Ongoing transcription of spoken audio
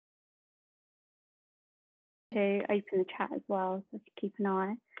to open the chat as well, so keep an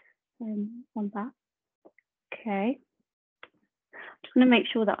eye on that. Okay. Just want to make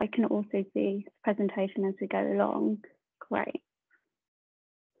sure that I can also see the presentation as we go along. Great.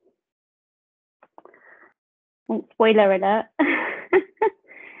 Oh, spoiler alert.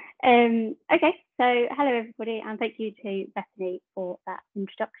 Okay, so hello everybody, and thank you to Bethany for that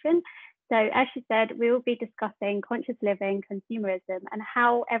introduction. So as she said, we will be discussing conscious living, consumerism, and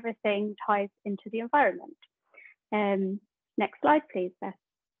how everything ties into the environment. Next slide, please, Beth.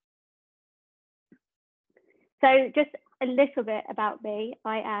 So just a little bit about me.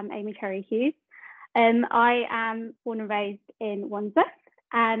 I am Amy Charuy-Hughes. I am born and raised in Wandsworth,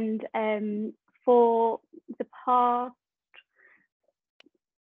 and for the past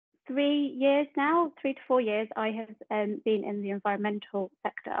 3 years now, 3 to 4 years, I have been in the environmental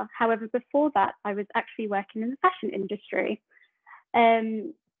sector. However, before that, I was actually working in the fashion industry.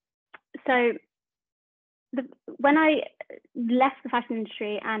 So when I left the fashion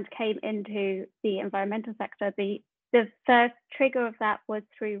industry and came into the environmental sector, the first trigger of that was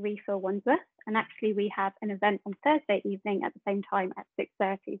through Refill Wandsworth. And actually, we have an event on Thursday evening at the same time at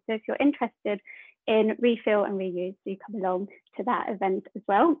 6:30. So if you're interested in refill and reuse, do come along to that event as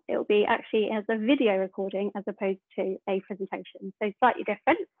well. It will be actually as a video recording as opposed to a presentation, so slightly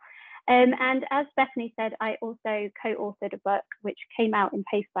different. And as Bethany said, I also co-authored a book which came out in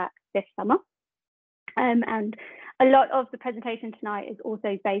paperback this summer. And a lot of the presentation tonight is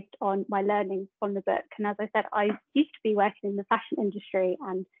also based on my learnings from the book. And as I said, I used to be working in the fashion industry,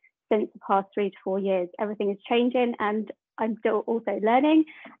 and since the past 3 to 4 years, everything is changing, and I'm still also learning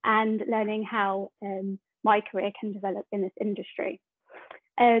how my career can develop in this industry.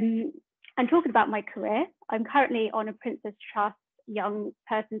 And talking about my career, I'm currently on a Princess Trust Young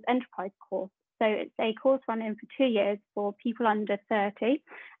Persons Enterprise course. So it's a course running for 2 years for people under 30,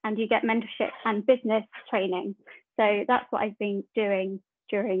 and you get mentorship and business training. So that's what I've been doing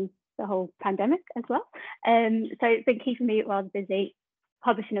during the whole pandemic as well. So it's been keeping me rather busy,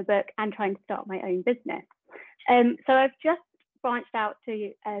 publishing a book and trying to start my own business. So I've just branched out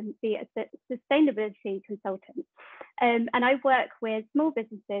to be a sustainability consultant. And I work with small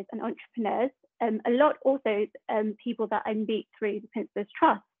businesses and entrepreneurs, a lot also people that I meet through the Princess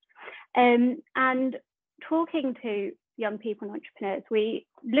Trust. And talking to young people and entrepreneurs, we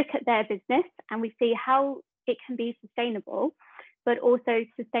look at their business and we see how it can be sustainable, but also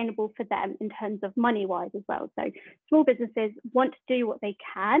sustainable for them in terms of money-wise as well. So small businesses want to do what they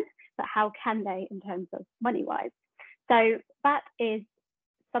can, but how can they in terms of money-wise? So that is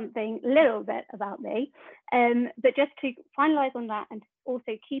something a little bit about me. But just to finalize on that and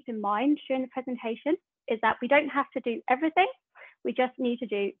also keep in mind during the presentation is that we don't have to do everything. We just need to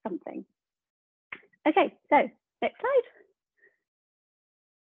do something. Okay, so next slide.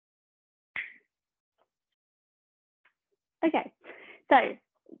 Okay, so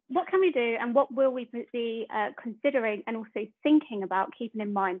what can we do and what will we be considering and also thinking about keeping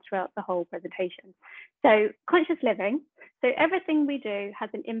in mind throughout the whole presentation? So conscious living, so everything we do has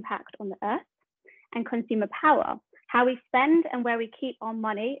an impact on the earth, and consumer power. How we spend and where we keep our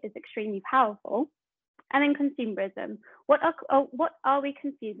money is extremely powerful. And then consumerism, what are we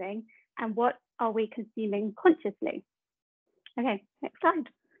consuming and what are we consuming consciously? Okay, next slide.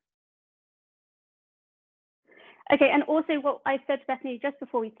 Okay, and also what I said to Bethany just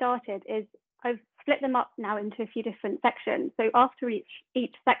before we started is I've split them up now into a few different sections. So after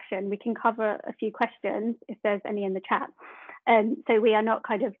each section, we can cover a few questions if there's any in the chat. So we are not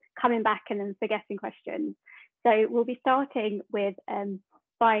kind of coming back and then forgetting questions. So we'll be starting with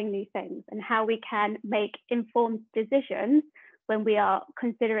buying new things and how we can make informed decisions when we are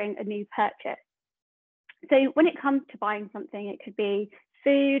considering a new purchase. So when it comes to buying something, it could be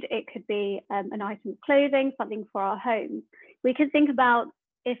food, it could be an item of clothing, something for our homes. We can think about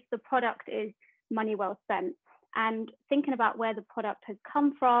if the product is money well spent and thinking about where the product has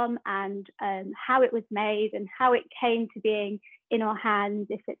come from and how it was made and how it came to being in our hands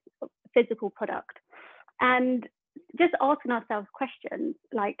if it's a physical product. And just asking ourselves questions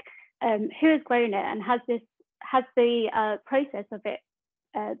like who has grown it, and has the process of it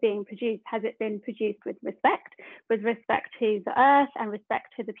being produced, has it been produced with respect to the earth and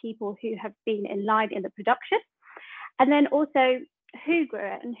respect to the people who have been in line in the production? And then also who grew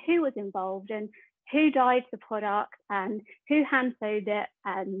it and who was involved and who dyed the product and who hand sewed it,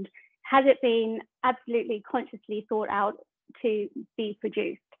 and has it been absolutely consciously thought out to be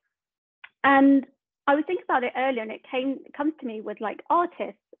produced? And I was thinking about it earlier, and it comes to me with like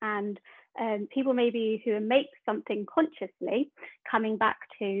artists and people maybe who make something consciously, coming back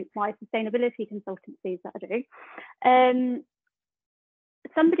to my sustainability consultancies that I do.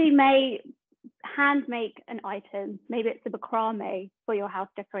 Somebody may hand make an item, maybe it's a macrame for your house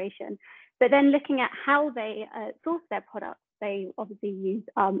decoration, but then looking at how they source their products. They obviously use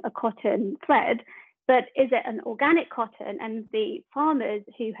a cotton thread, but is it an organic cotton? And the farmers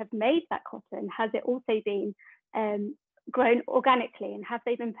who have made that cotton, has it also been grown organically, and have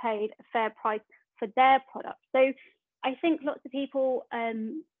they been paid a fair price for their product? So I think lots of people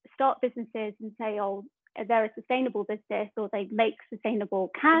start businesses and say, oh, they're a sustainable business, or they make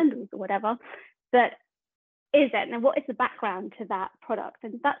sustainable candles or whatever, but is it? And what is the background to that product?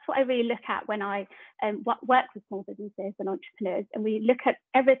 And that's what I really look at when I work with small businesses and entrepreneurs, and we look at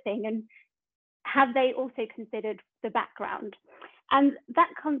everything and have they also considered the background? And that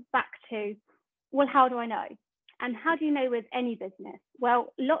comes back to, well, how do I know? And how do you know with any business?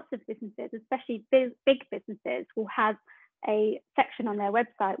 Well, lots of businesses, especially big businesses, will have a section on their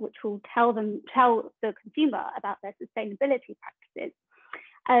website which will tell the consumer about their sustainability practices.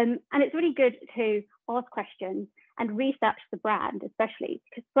 And it's really good to ask questions and research the brand, especially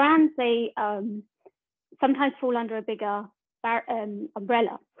because brands, they sometimes fall under a bigger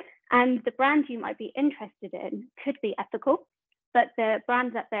umbrella. And the brand you might be interested in could be ethical, but the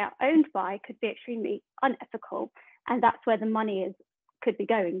brand that they are owned by could be extremely unethical. And that's where the money could be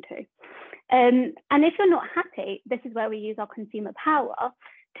going to. And if you're not happy, this is where we use our consumer power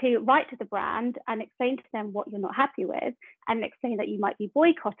to write to the brand and explain to them what you're not happy with, and explain that you might be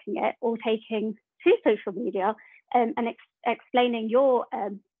boycotting it or taking to social media and explaining your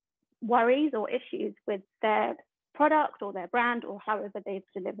worries or issues with their product or their brand or however they've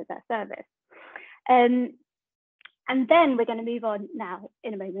delivered their service. And then we're going to move on now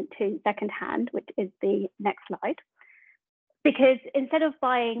in a moment to secondhand, which is the next slide. Because instead of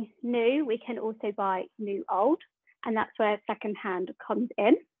buying new, we can also buy new old, and that's where secondhand comes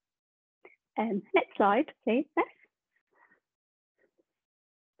in. Next slide, please. Yes.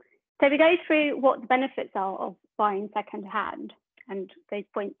 So we go through what the benefits are of buying secondhand, and those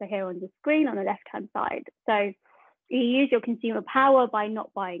points are here on the screen on the left-hand side. So you use your consumer power by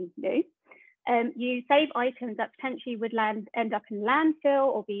not buying new. You save items that potentially would end up in landfill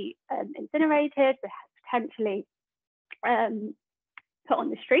or be incinerated, potentially put on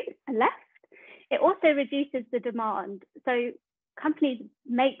the street and left. It also reduces the demand. So companies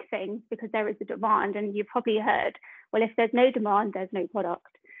make things because there is a demand, and you've probably heard, well, if there's no demand, there's no product.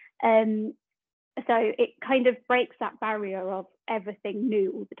 So it kind of breaks that barrier of everything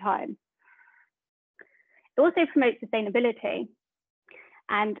new all the time. It also promotes sustainability,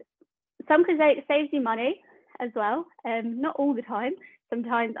 and some can say it saves you money as well. Not all the time.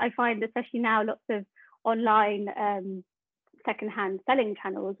 Sometimes I find, especially now, lots of online secondhand selling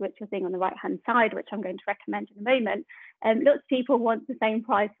channels, which you're seeing on the right-hand side, which I'm going to recommend in a moment. Lots of people want the same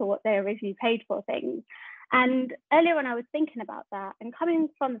price for what they originally paid for things. And earlier on, I was thinking about that, and coming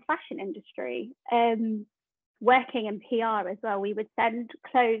from the fashion industry, working in PR as well, we would send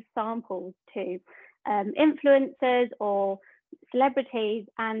clothes samples to influencers or celebrities,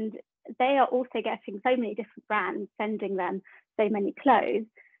 and they are also getting so many different brands sending them so many clothes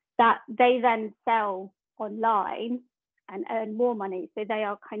that they then sell online and earn more money. So they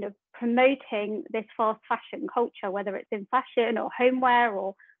are kind of promoting this fast fashion culture, whether it's in fashion or homeware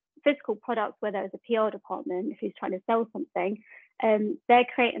or physical products where there's a PR department who's trying to sell something. They're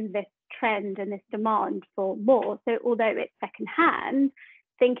creating this trend and this demand for more. So although it's secondhand,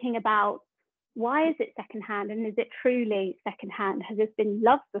 thinking about, why is it secondhand, and is it truly secondhand? Has this been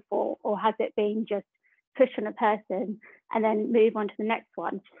loved before, or has it been just pushed on a person and then move on to the next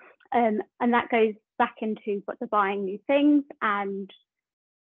one? And that goes back into what they're buying new things, and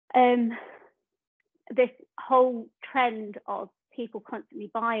this whole trend of people constantly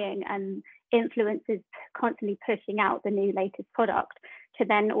buying and influencers constantly pushing out the new latest product, to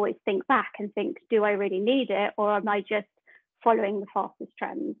then always think back and think, do I really need it, or am I just following the fastest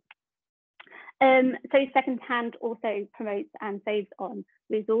trends? So secondhand also promotes and saves on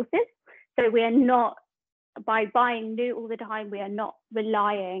resources. So we are not, by buying new all the time, we are not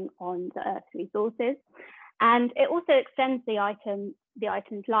relying on the Earth's resources. And it also extends the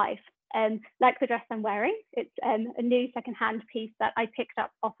item's life. Like the dress I'm wearing, it's a new secondhand piece that I picked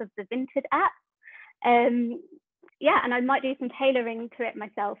up off of the Vinted app. Yeah, and I might do some tailoring to it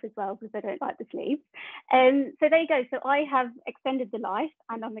myself as well, because I don't like the sleeves. So there you go. So I have extended the life,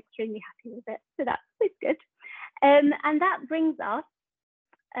 and I'm extremely happy with it. So that's always good. And that brings us,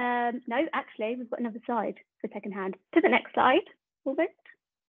 no, actually, we've got another slide for secondhand. To the next slide, Albert.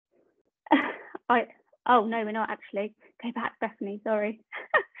 Oh, no, we're not actually. Go back, Bethany, sorry.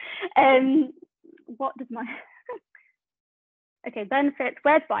 What does my... Okay, benefits,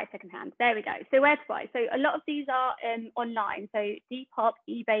 where to buy secondhand. There we go. So where to buy. So a lot of these are online. So Depop,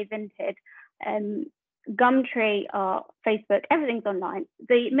 eBay, Vinted, Gumtree, Facebook, everything's online.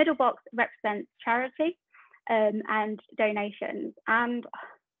 The middle box represents charity and donations. And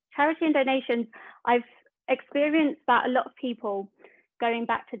charity and donations, I've experienced that a lot of people going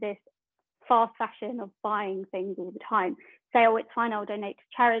back to this fast fashion of buying things all the time say, oh, it's fine, I'll donate to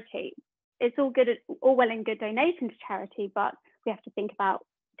charity. It's all good, all well and good donating to charity, but we have to think about,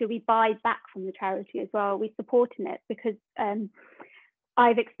 do we buy back from the charity as well? Are we supporting it? Because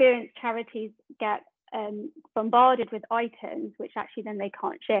I've experienced charities get bombarded with items which actually then they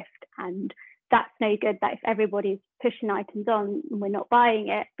can't shift, and that's no good. That if everybody's pushing items on and we're not buying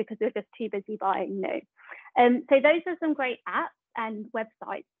it because we're just too busy buying new. So those are some great apps and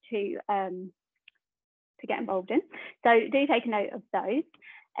websites to get involved in. So do take a note of those.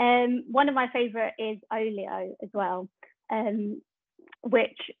 One of my favorite is Olio as well,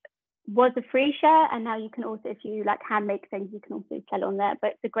 which was a free share, and now you can also, if you like hand make things, you can also sell on there.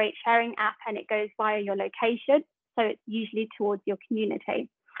 But it's a great sharing app, and it goes via your location, so it's usually towards your community.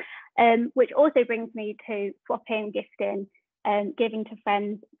 Which also brings me to swapping, gifting, giving to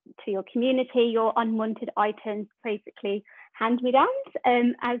friends, to your community, your unwanted items, basically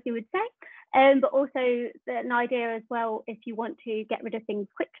hand-me-downs, as you would say. But also an idea as well, if you want to get rid of things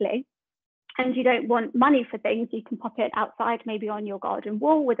quickly and you don't want money for things, you can pop it outside, maybe on your garden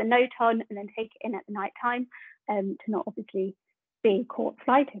wall with a note on, and then take it in at the night time, to not obviously be caught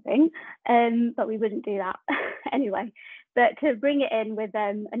fly tipping, but we wouldn't do that anyway. But to bring it in with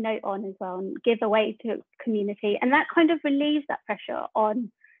a note on as well, and give away to community, and that kind of relieves that pressure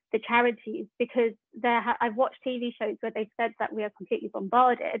on the charities, because I've watched TV shows where they've said that we are completely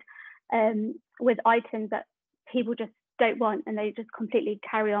bombarded with items that people just don't want, and they just completely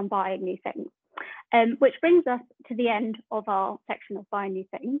carry on buying new things. Which brings us to the end of our section of buying new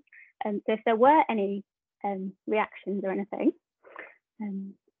things. So if there were any reactions or anything,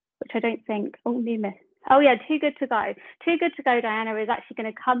 which I don't think, new miss. Oh yeah, Too Good to Go. Too Good to Go, Diana, is actually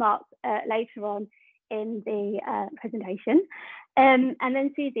going to come up later on in the presentation. And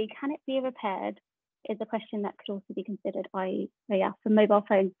then Susie, can it be repaired? Is a question that could also be considered by, for mobile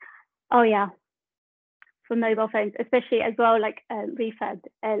phones. Oh yeah, for mobile phones, especially as well, like refurbed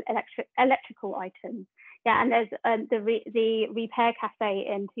electrical items. Yeah, and there's the Repair Cafe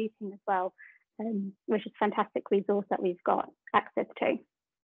in Tooting as well, which is a fantastic resource that we've got access to.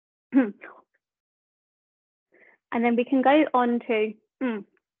 And then we can go on to the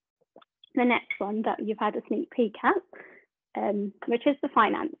next one that you've had a sneak peek at, which is the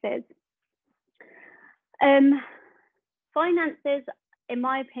finances. Finances, in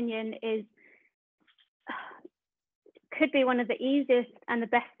my opinion, could be one of the easiest and the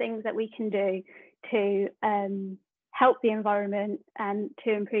best things that we can do to help the environment and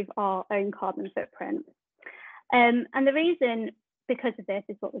to improve our own carbon footprint. And the reason because of this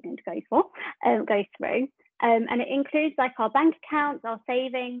is what we're going to go through. And it includes like our bank accounts, our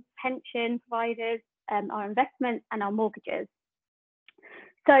savings, pension providers, our investments, and our mortgages.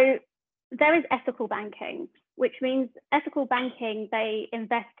 So there is ethical banking, which means ethical banking, they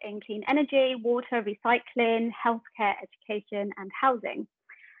invest in clean energy, water, recycling, healthcare, education, and housing.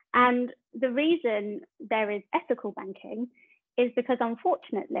 And the reason there is ethical banking is because,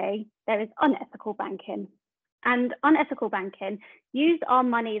 unfortunately, there is unethical banking. And unethical banking use our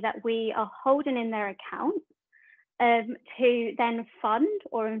money that we are holding in their accounts to then fund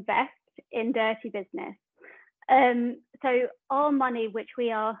or invest in dirty business. So our money, which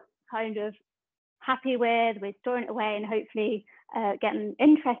we are kind of happy with, we're storing it away and hopefully getting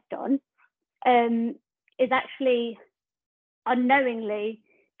interest on, is actually unknowingly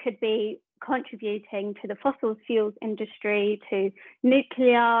could be contributing to the fossil fuels industry, to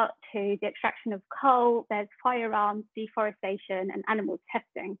nuclear, to the extraction of coal, there's firearms, deforestation, and animal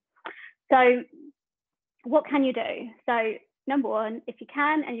testing. So what can you do? So number one, if you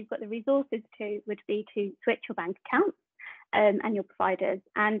can and you've got the resources to, would be to switch your bank accounts and your providers.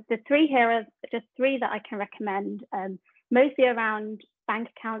 And the three here are just three that I can recommend, mostly around bank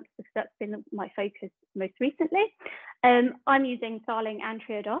accounts, because that's been my focus most recently. I'm using Starling and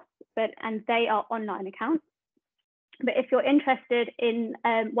Triodos, and they are online accounts. But if you're interested in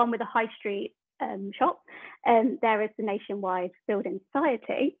one with a high street shop, there is the Nationwide Building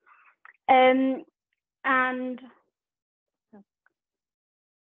Society. And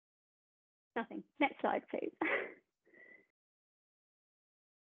nothing. Next slide, please.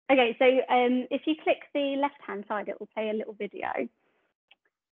 Okay, so if you click the left-hand side, it will play a little video.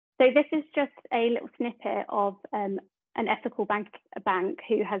 So this is just a little snippet of an ethical bank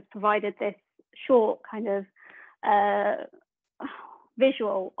who has provided this short kind of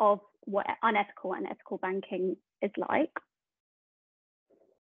visual of what unethical and ethical banking is like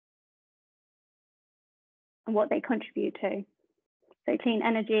and what they contribute to. So clean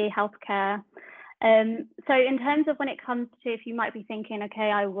energy, healthcare. So in terms of when it comes to, if you might be thinking,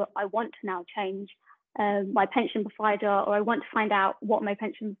 okay, I want to now change my pension provider, or I want to find out what my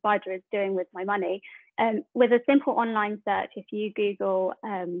pension provider is doing with my money, with a simple online search, if you Google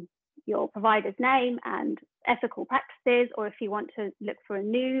your provider's name and ethical practices, or if you want to look for a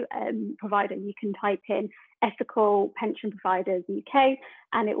new provider, you can type in ethical pension providers UK,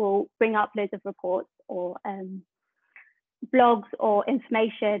 and it will bring up loads of reports or blogs or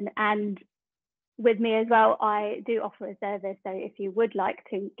information. And with me as well, I do offer a service. So if you would like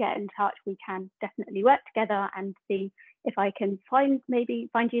to get in touch, we can definitely work together and see if I can find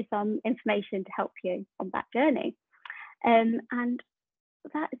you some information to help you on that journey. And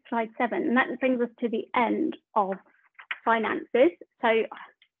that is slide 7. And that brings us to the end of finances. So,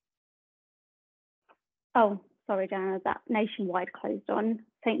 oh, sorry, Diana, that Nationwide closed on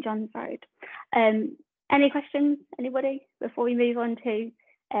St. John's Road. Any questions, anybody, before we move on to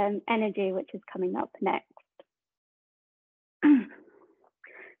energy, which is coming up next?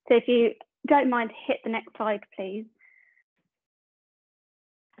 So if you don't mind, hit the next slide, please.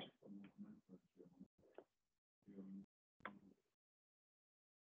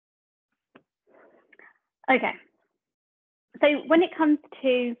 Okay. So when it comes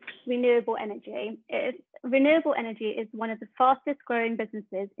to renewable energy, renewable energy is one of the fastest growing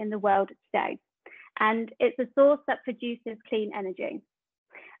businesses in the world today, and it's a source that produces clean energy.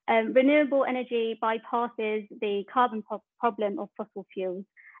 Renewable energy bypasses the carbon problem of fossil fuels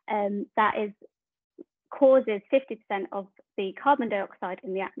that causes 50% of the carbon dioxide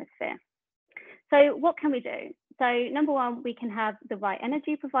in the atmosphere. So what can we do? So number one, we can have the right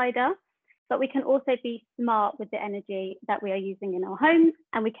energy provider, but we can also be smart with the energy that we are using in our homes,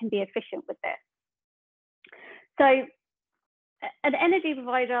 and we can be efficient with this. So an energy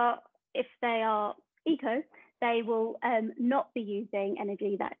provider, if they are eco, they will not be using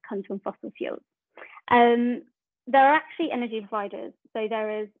energy that comes from fossil fuels. There are actually energy providers. So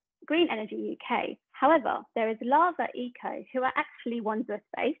there is Green Energy UK. However, there is Lava Eco, who are actually Wandsworth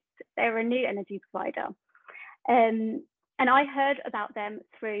based. They're a new energy provider. And I heard about them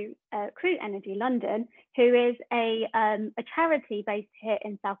through Crew Energy London, who is a charity based here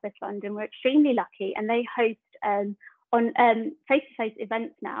in South West London. We're extremely lucky, and they host on face-to-face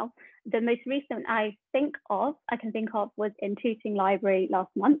events now. The most recent I can think of was in Tooting Library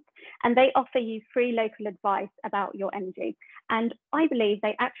last month, and they offer you free local advice about your energy. And I believe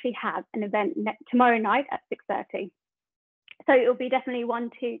they actually have an event tomorrow night at 6:30. So it will be definitely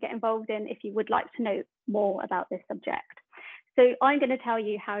one to get involved in if you would like to know more about this subject. So I'm going to tell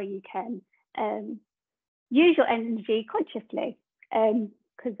you how you can use your energy consciously,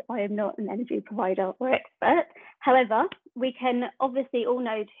 because I am not an energy provider or expert. However, we can obviously all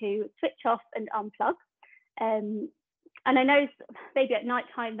know to switch off and unplug. And I know maybe at night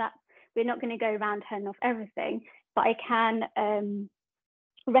time that we're not going to go around turning off everything, but I can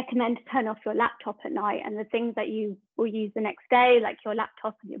recommend to turn off your laptop at night and the things that you will use the next day, like your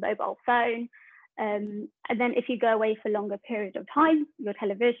laptop and your mobile phone. And then if you go away for a longer period of time, your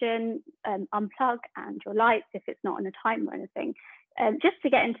television, unplug, and your lights if it's not on a timer or anything, just to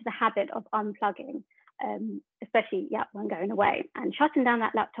get into the habit of unplugging, especially when going away and shutting down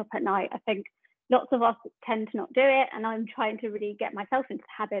that laptop at night. I think lots of us tend to not do it, and I'm trying to really get myself into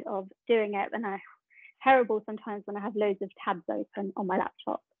the habit of doing it. And it's terrible sometimes when I have loads of tabs open on my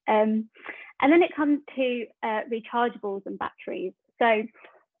laptop. And then it comes to rechargeables and batteries. So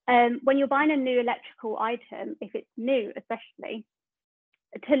when you're buying a new electrical item, if it's new especially,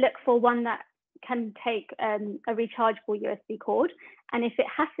 to look for one that can take a rechargeable USB cord, and if it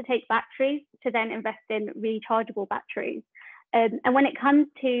has to take batteries, to then invest in rechargeable batteries. And when it comes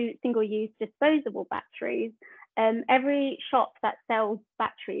to single-use disposable batteries, every shop that sells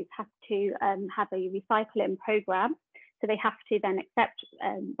batteries has to have a recycling program. So they have to then accept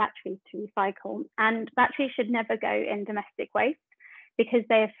batteries to recycle. And batteries should never go in domestic waste because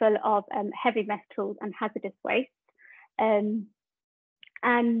they are full of heavy metals and hazardous waste.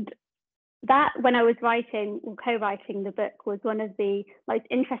 And that, when I was writing or co-writing the book, was one of the most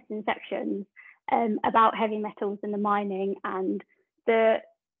interesting sections about heavy metals in the mining and the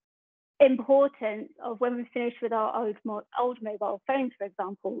importance of, when we finish with our old mobile phones, for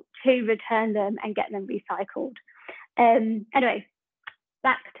example, to return them and get them recycled. Anyway,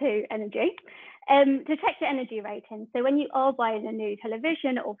 back to energy. To check your energy rating. So when you are buying a new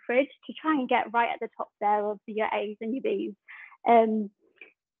television or fridge, to try and get right at the top there of your A's and your B's.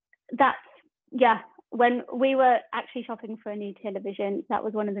 That's, when we were actually shopping for a new television, that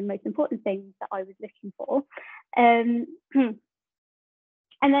was one of the most important things that I was looking for. And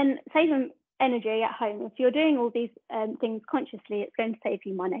then saving energy at home. If you're doing all these things consciously, it's going to save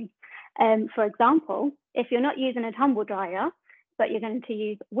you money. For example, if you're not using a tumble dryer, but you're going to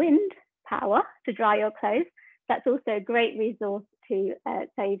use wind power to dry your clothes, that's also a great resource to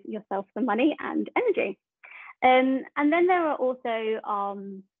save yourself some money and energy. And then there are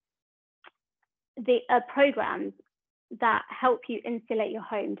also the programs that help you insulate your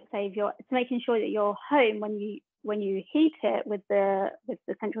home to making sure that your home, when you heat it with the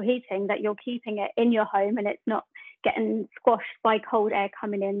central heating, that you're keeping it in your home and it's not getting squashed by cold air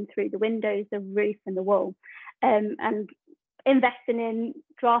coming in through the windows, the roof, and the wall. And investing in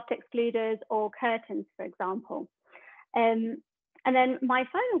draft excluders or curtains, for example. And then my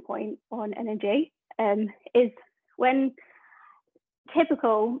final point on energy is when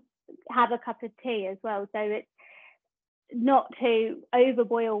typical, have a cup of tea as well. So it's not to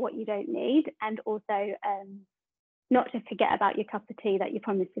overboil what you don't need, and also not to forget about your cup of tea that you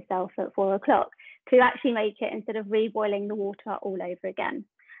promised yourself at 4 o'clock, to actually make it instead of reboiling the water all over again.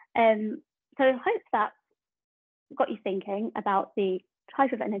 So I hope that got you thinking about the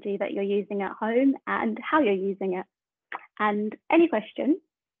type of energy that you're using at home and how you're using it. And any questions?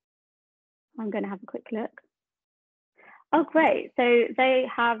 I'm going to have a quick look. Oh, great. So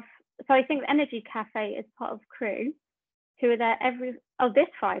I think the Energy Cafe is part of Crew, who are there this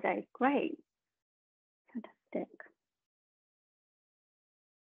Friday. Great. Fantastic.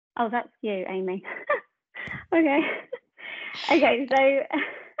 Oh, that's you, Amy. Okay. Okay, so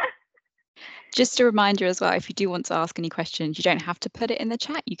just a reminder as well, if you do want to ask any questions, you don't have to put it in the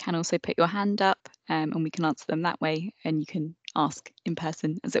chat. You can also put your hand up and we can answer them that way, and you can ask in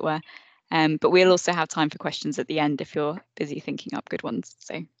person, as it were. But we'll also have time for questions at the end if you're busy thinking up good ones.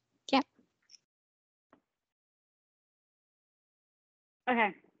 So, yeah.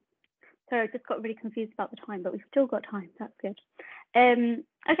 Okay. So I just got really confused about the time, but we've still got time. That's good.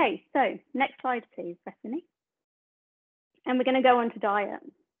 Okay, so next slide, please, Bethany. And we're going to go on to diet.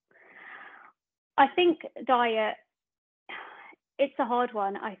 I think diet, it's a hard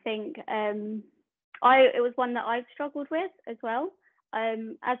one. I think it was one that I've struggled with as well.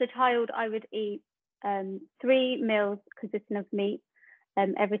 As a child, I would eat 3 meals consisting of meat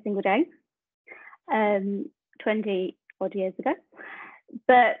every single day, 20 odd years ago.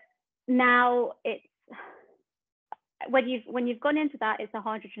 But now it's when you've gone into that, it's a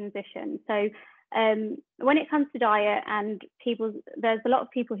harder transition. So when it comes to diet, and there's a lot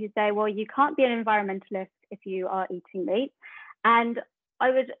of people who say, well, you can't be an environmentalist if you are eating meat. And I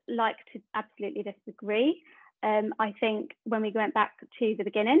would like to absolutely disagree. I think when we went back to the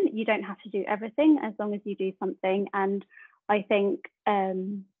beginning, you don't have to do everything as long as you do something. And I think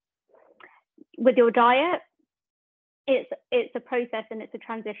with your diet, it's a process and it's a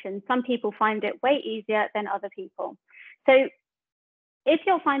transition. Some people find it way easier than other people. So if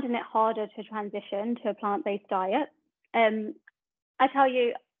you're finding it harder to transition to a plant-based diet, I tell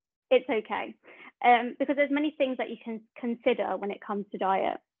you, it's okay. Because there's many things that you can consider when it comes to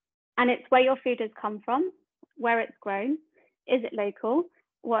diet. And it's where your food has come from, where it's grown, is it local,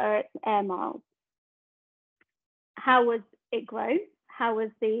 what are its air miles? How was it grown? How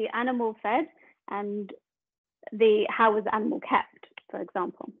was the animal fed? And how was the animal kept, for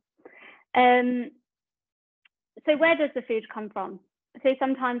example? So where does the food come from? So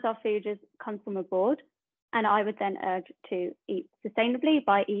sometimes our food comes from abroad, and I would then urge to eat sustainably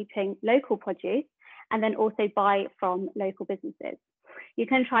by eating local produce, and then also buy from local businesses. You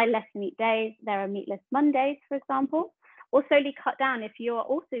can try less meat days. There are meatless Mondays, for example, or slowly cut down. If you are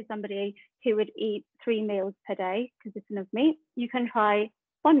also somebody who would eat 3 meals per day consisting of meat, you can try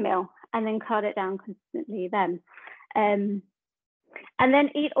 1 meal and then cut it down consistently then. And then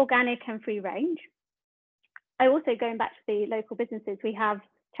eat organic and free range. I also, going back to the local businesses, we have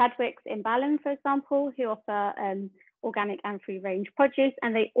Chadwick's in Balham, for example, who offer organic and free range produce,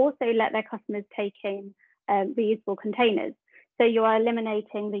 and they also let their customers take in reusable containers. So you are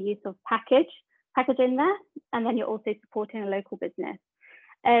eliminating the use of packaging there, and then you're also supporting a local business.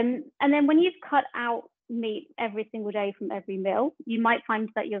 And then when you've cut out meat every single day from every meal, you might find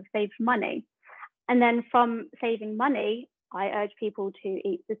that you've saved money. And then from saving money, I urge people to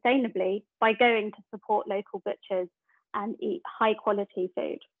eat sustainably by going to support local butchers and eat high quality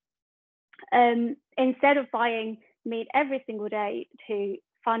food. Instead of buying meat every single day to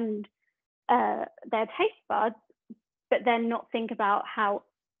fund their taste buds, but then not think about how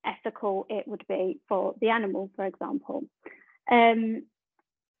ethical it would be for the animal, for example. And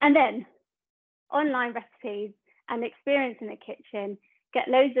then online recipes and experience in the kitchen get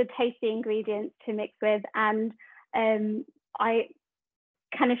loads of tasty ingredients to mix with, and I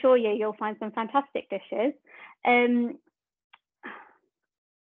can assure you, you'll find some fantastic dishes.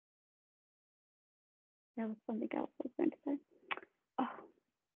 There was something else I was going to say. Oh,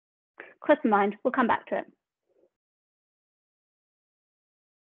 cross my mind, we'll come back to it.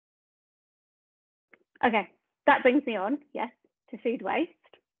 Okay, that brings me on, yes, to food waste.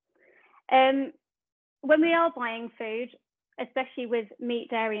 When we are buying food, especially with meat,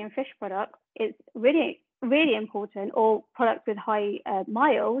 dairy, and fish products, it's really, really important, or products with high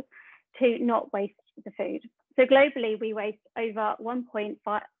miles, to not waste the food. So globally, we waste over 1.3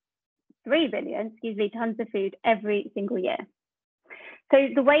 billion, tons of food every single year. So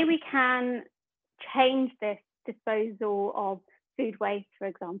the way we can change this disposal of food waste, for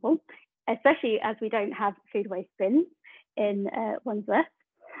example, especially as we don't have food waste bins in Wandsworth,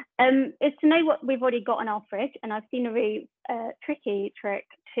 is to know what we've already got in our fridge. And I've seen a really tricky trick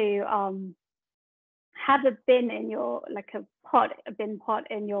to have a bin in your, like a bin pot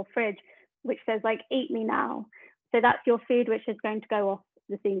in your fridge, which says like, eat me now. So that's your food which is going to go off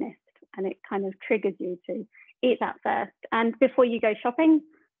the soonest, and it kind of triggers you to eat that first. And before you go shopping,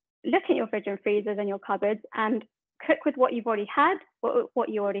 look at your fridge and freezers and your cupboards and cook with what you've already had, what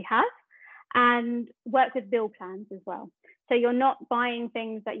you already have, and work with meal plans as well. So you're not buying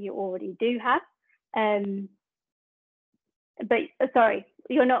things that you already do have,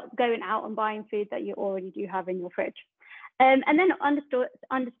 you're not going out and buying food that you already do have in your fridge. And then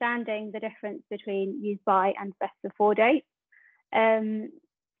understanding the difference between use by and best before dates, and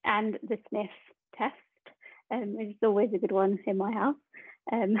the sniff test, which is always a good one in my house,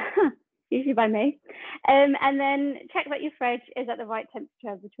 usually by me. And then check that your fridge is at the right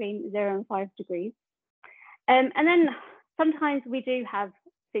temperature between 0 and 5 degrees. And then sometimes we do have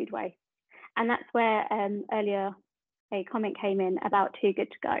food waste, and that's where earlier a comment came in about too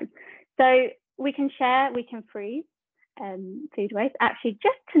good to go. So we can share, we can freeze food waste. Actually,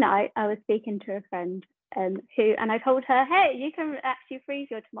 just tonight I was speaking to a friend and I told her, hey, you can actually freeze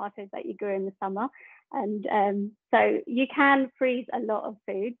your tomatoes that you grew in the summer, and so you can freeze a lot of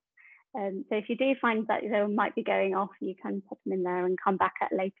food. So if you do find that they might be going off, you can pop them in there and come back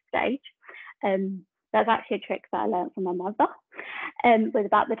at a later stage. That's actually a trick that I learned from my mother, with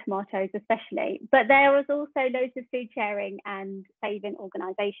about the tomatoes especially. But there was also loads of food sharing and saving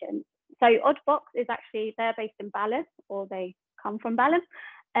organisations. So Oddbox is actually, they're based in Ballon, or they come from Ballon,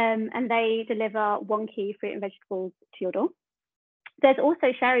 and they deliver 1 key fruit and vegetables to your door. There's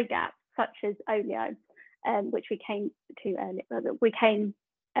also sharing gaps such as Olio, which we came to earlier. We came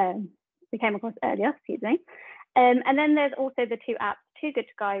across earlier, excuse me. And then there's also the 2 apps, Too Good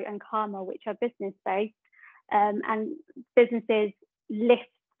To Go and Karma, which are business-based, and businesses list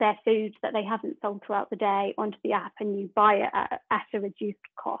their foods that they haven't sold throughout the day onto the app, and you buy it at a reduced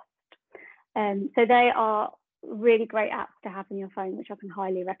cost. So they are really great apps to have on your phone, which I can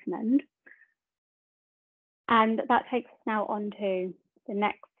highly recommend. And that takes us now on to the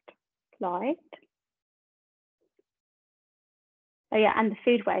next slide. Oh yeah, and the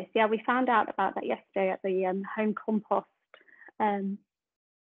food waste. Yeah, we found out about that yesterday at the home compost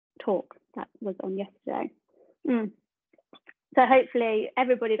talk that was on yesterday. So hopefully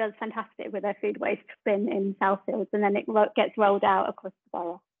everybody does fantastic with their food waste bin in Southfields, and then it gets rolled out across the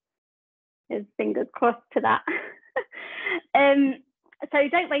borough. There's fingers crossed to that. So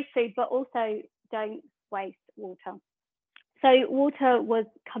don't waste food, but also don't waste water. So water was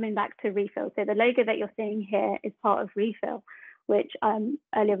coming back to Refill. So the logo that you're seeing here is part of Refill, which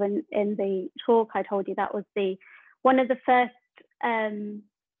earlier in the talk I told you that was one of the first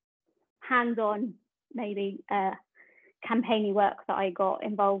hands-on maybe campaigning work that I got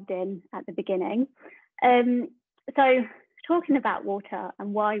involved in at the beginning. So talking about water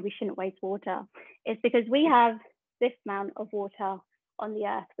and why we shouldn't waste water is because we have this amount of water on the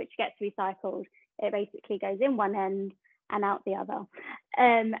earth which gets recycled. It basically goes in one end and out the other,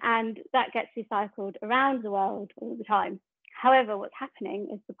 and that gets recycled around the world all the time. However, what's happening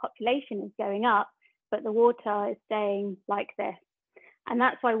is the population is going up, but the water is staying like this. And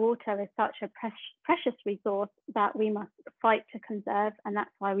that's why water is such a precious resource that we must fight to conserve. And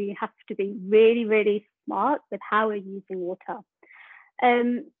that's why we have to be really, really smart with how we're using water.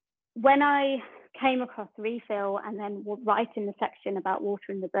 When I came across Refill and then writing the section about water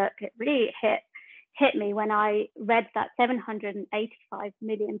in the book, it really hit me when I read that 785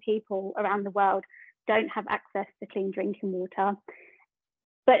 million people around the world don't have access to clean drinking water.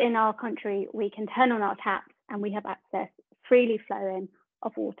 But in our country, we can turn on our taps and we have access freely flowing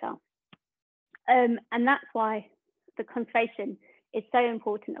of water. And that's why the conservation is so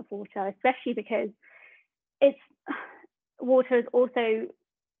important of water, especially because water is also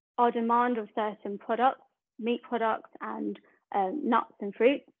our demand of certain products, meat products and nuts and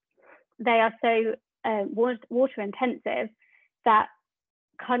fruits. They are so water intensive that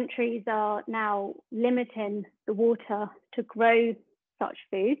countries are now limiting the water to grow such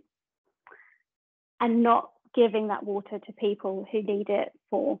food and not giving that water to people who need it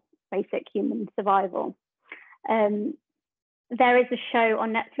for basic human survival. There is a show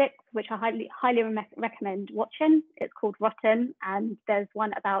on Netflix which I highly recommend watching. It's called Rotten, and there's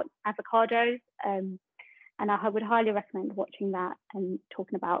one about avocados, and I would highly recommend watching that and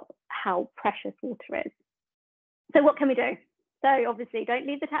talking about how precious water is. So what can we do? So obviously don't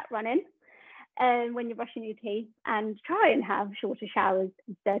leave the tap running when you're brushing your teeth, and try and have shorter showers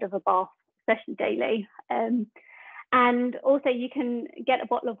instead of a bath, especially daily. And also you can get a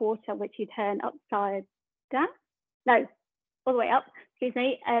bottle of water which you turn upside down, no, all the way up, excuse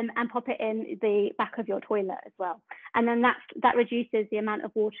me, and pop it in the back of your toilet as well. And then that reduces the amount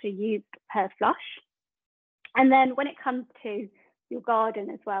of water used per flush. And then when it comes to your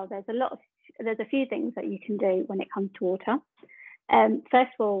garden as well, there's a few things that you can do when it comes to water.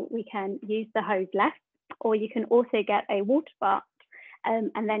 First of all, we can use the hose less, or you can also get a water butt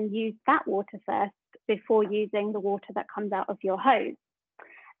and then use that water first before using the water that comes out of your hose.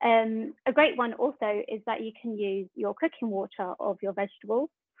 A great one also is that you can use your cooking water of your vegetables.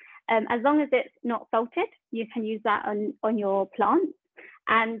 As long as it's not salted, you can use that on your plants,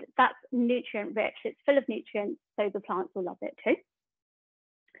 and that's nutrient rich. It's full of nutrients, so the plants will love it too.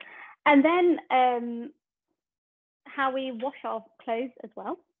 And then how we wash our clothes as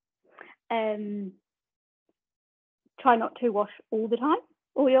well. Try not to wash all the time,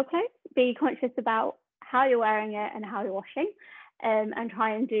 all your clothes. Be conscious about how you're wearing it and how you're washing, and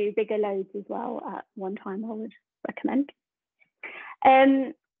try and do bigger loads as well at one time, I would recommend.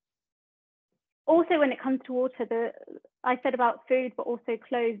 Also, when it comes to water, I said about food, but also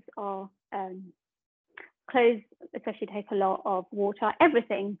clothes especially take a lot of water.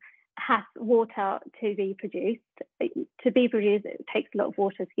 Everything has water to be produced. To be produced, it takes a lot of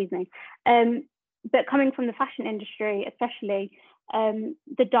water, excuse me. But coming from the fashion industry, especially,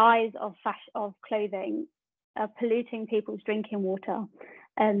 the dyes of clothing are polluting people's drinking water.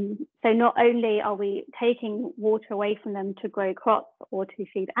 So not only are we taking water away from them to grow crops or to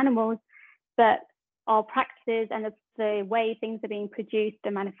feed animals, but our practices and the way things are being produced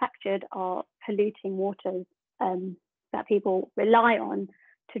and manufactured are polluting waters that people rely on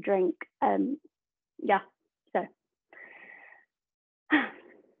to drink. So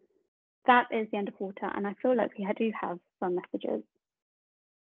that is the end of water, and I feel like we do have some messages.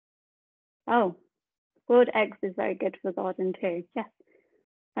 Oh, boiled eggs is very good for the garden too. Yes,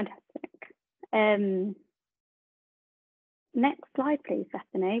 fantastic. Next slide, please,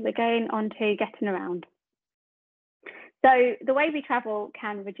 Bethany. We're going on to getting around. So the way we travel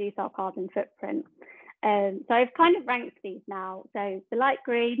can reduce our carbon footprint. So I've kind of ranked these now. So the light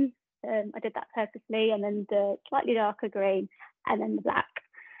green, I did that purposely, and then the slightly darker green, and then the black.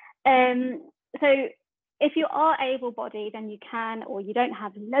 So if you are able-bodied and you can, or you don't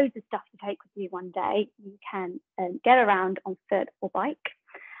have loads of stuff to take with you one day, you can get around on foot or bike.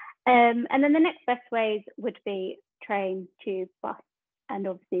 And then the next best ways would be train, tube, bus, and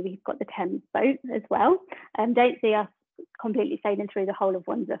obviously we've got the Thames boat as well. Don't see us completely sailing through the whole of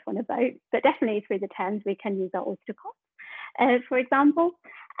Wandsworth on a boat, but definitely through the Thames we can use our oyster cart, for example.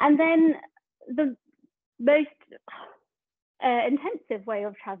 And then the most intensive way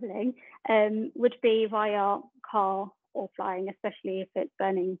of traveling would be via car or flying, especially if it's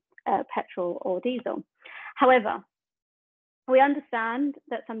burning petrol or diesel. However, we understand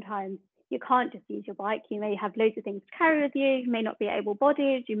that sometimes you can't just use your bike. You may have loads of things to carry with you. You may not be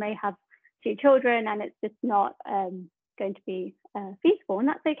able-bodied. You may have 2 children, and it's just not going to be feasible, and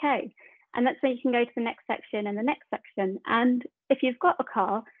that's okay. And that's when you can go to the next section and the next section. And if you've got a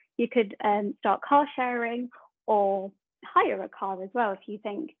car, you could start car sharing or hire a car as well. If you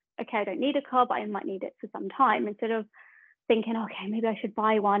think, okay, I don't need a car, but I might need it for some time, instead of thinking, okay, maybe I should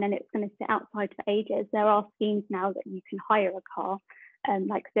buy one and it's going to sit outside for ages. There are schemes now that you can hire a car,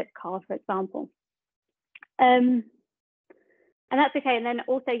 like Zipcar, for example. And that's okay. And then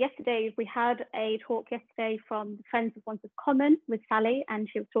also yesterday, we had a talk yesterday from the Friends of Wandsworth Common with Sally, and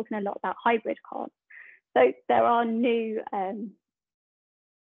she was talking a lot about hybrid cars. So there are new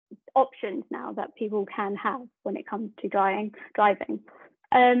options now that people can have when it comes to driving.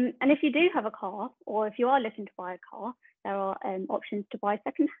 And if you do have a car, or if you are looking to buy a car, there are options to buy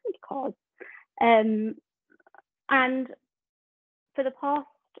second-hand cars. And for the past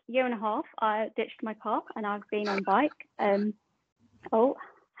year and a half, I ditched my car and I've been on bike. Oh,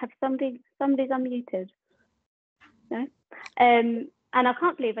 have somebody's unmuted? No? And I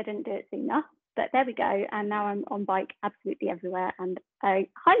can't believe I didn't do it sooner, but there we go. And now I'm on bike absolutely everywhere, and I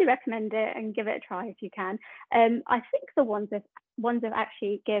highly recommend it and give it a try if you can. I think the Wandsworth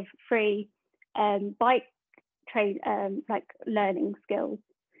actually give free bike trade like learning skills.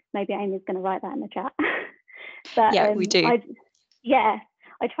 Maybe Amy's going to write that in the chat. But yeah, we do.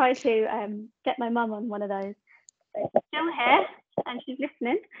 I try to get my mum on one of those. She's still here and she's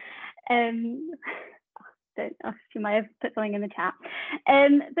listening. She might have put something in the chat.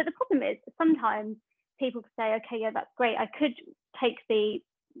 But the problem is sometimes people say, okay, yeah, that's great. I could take the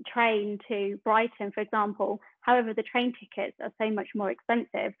train to Brighton, for example. However, the train tickets are so much more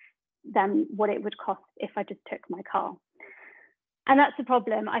expensive than what it would cost if I just took my car. And that's the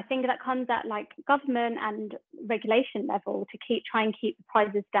problem. I think that comes at like government and regulation level to try and keep the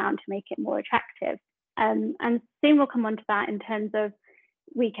prices down to make it more attractive. And soon we'll come on to that in terms of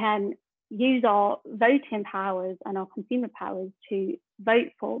we can use our voting powers and our consumer powers to vote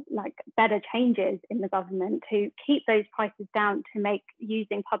for like better changes in the government to keep those prices down to make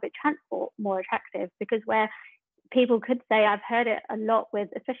using public transport more attractive. Because where people could say, I've heard it a lot with,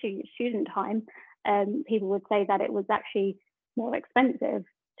 especially student time, people would say that it was actually more expensive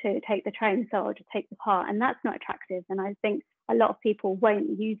to take the train, so I'll just take the car, and that's not attractive. And I think a lot of people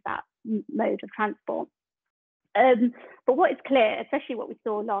won't use that mode of transport. But what is clear, especially what we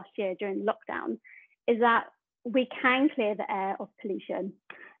saw last year during lockdown, is that we can clear the air of pollution.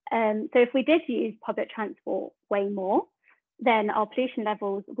 So if we did use public transport way more, then our pollution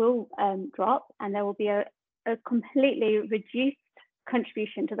levels will drop, and there will be a completely reduced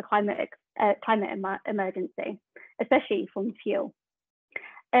contribution to the climate emergency, especially from fuel.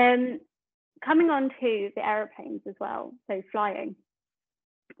 Coming on to the aeroplanes as well, so flying.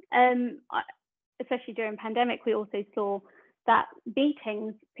 Especially during pandemic, we also saw that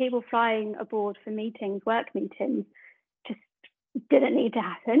meetings, people flying abroad for meetings, work meetings, just didn't need to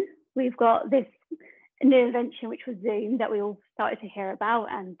happen. We've got this new invention, which was Zoom, that we all started to hear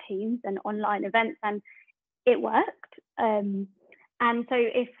about, and Teams and online events, and it worked. And so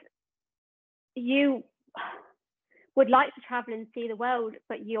if you would like to travel and see the world,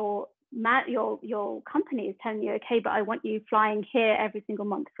 but your company is telling you, okay, but I want you flying here every single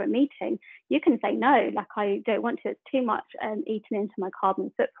month for a meeting, you can say no, like I don't want to, it's too much eating into my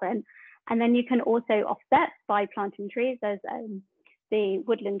carbon footprint. And then you can also offset by planting trees. There's the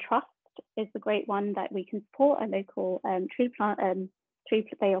Woodland Trust is the great one that we can support, a local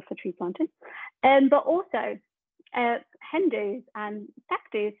they offer tree planting. But also hen do's and stag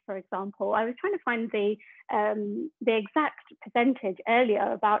do's, for example. I was trying to find the exact percentage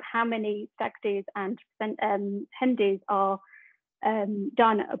earlier about how many stag do's and hen do's are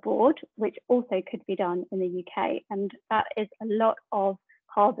done abroad, which also could be done in the UK. And that is a lot of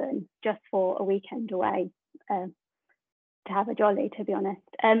carbon just for a weekend away to have a jolly, to be honest.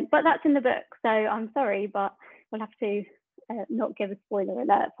 But that's in the book, so I'm sorry, but we'll have to not give a spoiler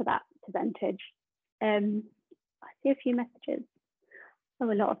alert for that percentage. I see a few messages.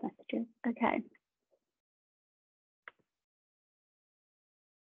 Oh, a lot of messages. Okay.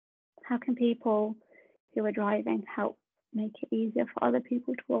 How can people who are driving help make it easier for other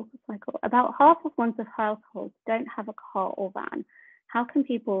people to walk or cycle? About half of Wandsworth households don't have a car or van. How can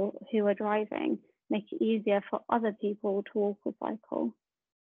people who are driving make it easier for other people to walk or cycle?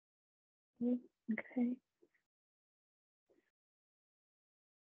 Okay.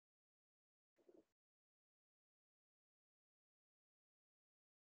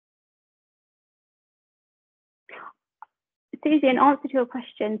 Susie, in answer to your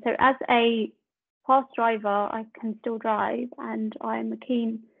question, so as a fast driver, I can still drive, and I'm a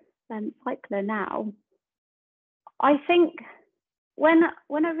keen cycler now. I think when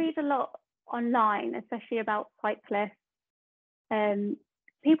I read a lot online, especially about cyclists,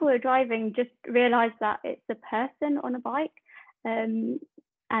 people who are driving just realise that it's a person on a bike, and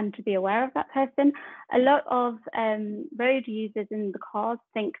to be aware of that person. A lot of road users in the cars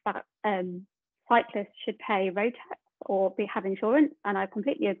think that cyclists should pay road tax or have insurance, and I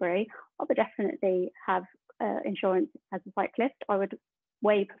completely agree. I would definitely have insurance as a cyclist. I would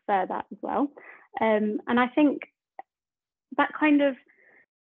way prefer that as well. And I think that kind of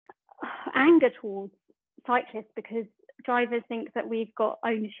anger towards cyclists, because drivers think that we've got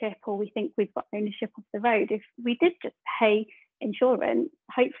ownership, or we think we've got ownership of the road. If we did just pay insurance,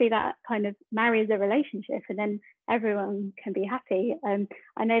 hopefully that kind of marries a relationship, and then everyone can be happy.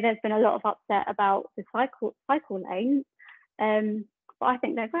 I know there's been a lot of upset about the cycle lanes, but I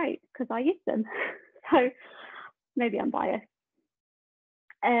think they're great because I use them. So maybe I'm biased.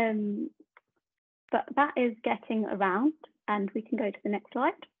 But that is getting around, and we can go to the next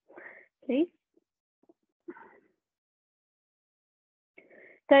slide, please.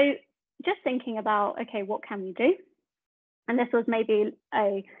 So just thinking about, okay, what can we do? And this was maybe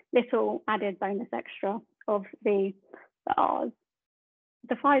a little added bonus extra of the R's,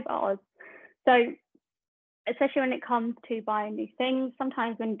 the 5 R's. So especially when it comes to buying new things,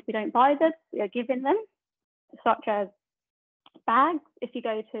 sometimes when we don't buy them, we are given them, such as bags. If you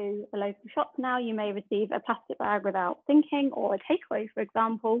go to a local shop now, you may receive a plastic bag without thinking, or a takeaway, for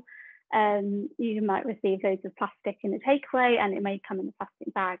example. You might receive loads of plastic in a takeaway, and it may come in a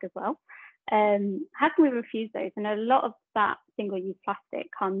plastic bag as well. How can we refuse those? And a lot of that single-use plastic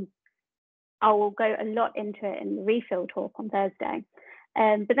comes, I will go a lot into it in the refill talk on Thursday.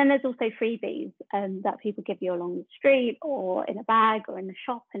 But then there's also freebies that people give you along the street or in a bag or in the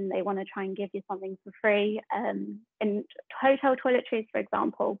shop, and they want to try and give you something for free in hotel toiletries, for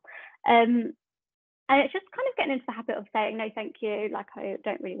example. And it's just kind of getting into the habit of saying, no, thank you, like I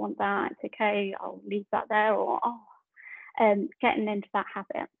don't really want that, it's okay, I'll leave that there, or getting into that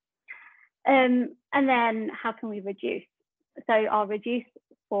habit. And then how can we reduce? So I'll reduce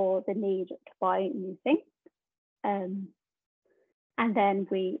for the need to buy new things. And then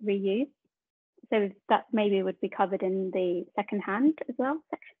we reuse. So that maybe would be covered in the secondhand as well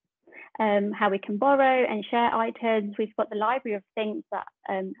section. How we can borrow and share items. We've got the library of things that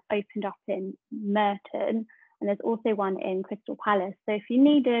opened up in Merton, and there's also one in Crystal Palace. So if you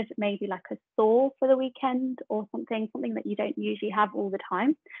needed maybe like a saw for the weekend or something that you don't usually have all the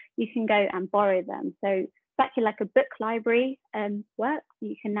time, you can go and borrow them. So it's actually like a book library works.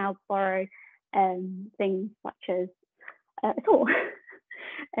 You can now borrow things such as a saw.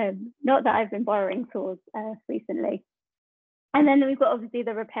 Not that I've been borrowing saws recently. And then we've got obviously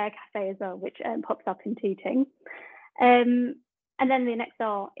the repair cafe as well, which pops up in Tooting. And then the next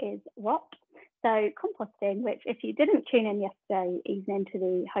R is what? So composting, which if you didn't tune in yesterday evening to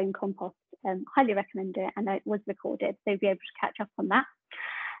the home compost, highly recommend it, and it was recorded, so you'll be able to catch up on that.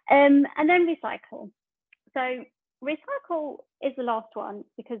 And then recycle. So recycle is the last one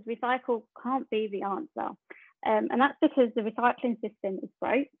because recycle can't be the answer. And that's because the recycling system is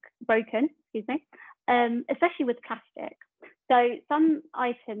broken, especially with plastic. So some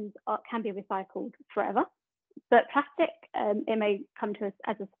items can be recycled forever, but plastic, it may come to us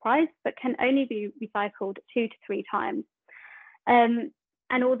as a surprise, but can only be recycled 2 to 3 times. And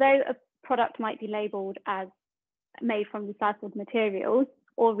although a product might be labeled as made from recycled materials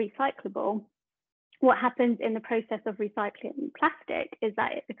or recyclable, what happens in the process of recycling plastic is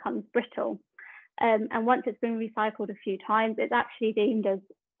that it becomes brittle. And once it's been recycled a few times, it's actually deemed as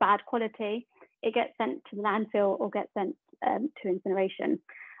bad quality. It gets sent to the landfill or gets sent to incineration.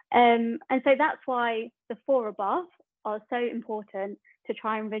 And so that's why the 4 above are so important to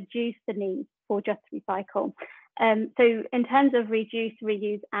try and reduce the need for just recycle. So in terms of reduce,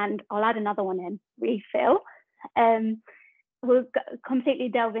 reuse, and I'll add another one in, refill, we'll completely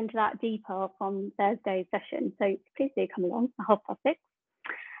delve into that deeper from Thursday's session. So please do come along, 6:30.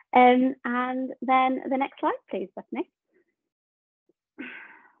 And then the next slide, please, Bethany.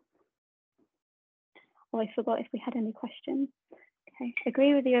 Oh, I forgot if we had any questions. Okay,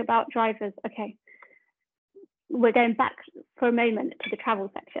 agree with you about drivers. Okay, we're going back for a moment to the travel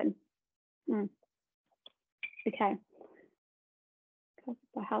section. Okay,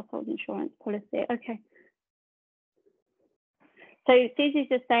 the household insurance policy. Okay. So Susie's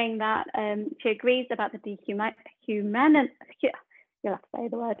just saying that she agrees about the you'll have to say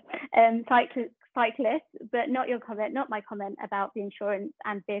the word, cyclists, but not your comment, not my comment about the insurance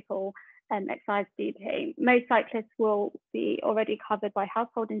and vehicle excise duty. Most cyclists will be already covered by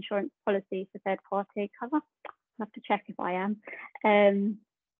household insurance policy for third party cover. I'll have to check if I am.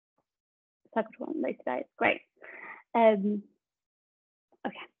 Cycled one most days, great. Okay,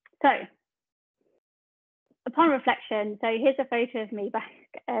 so upon reflection, so here's a photo of me back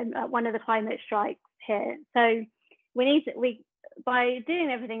at one of the climate strikes here. So by doing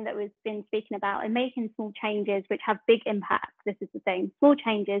everything that we've been speaking about and making small changes which have big impact, this is the same, small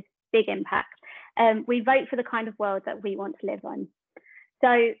changes, big impact. We vote for the kind of world that we want to live on.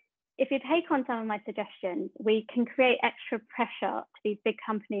 So if you take on some of my suggestions, we can create extra pressure to these big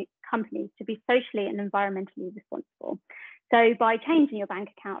companies to be socially and environmentally responsible. So by changing your bank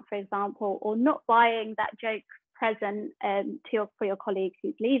account, for example, or not buying that joke present for your colleague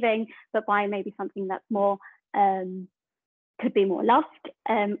who's leaving, but buying maybe something that's more, could be more loved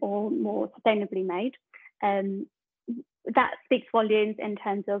or more sustainably made. That speaks volumes in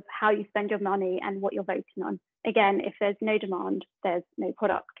terms of how you spend your money and what you're voting on. Again, if there's no demand, there's no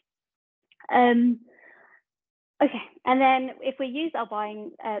product. Okay, and then if we use our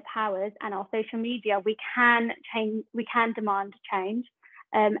buying powers and our social media, we can demand change.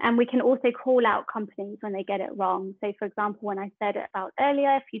 And we can also call out companies when they get it wrong. So for example, when I said about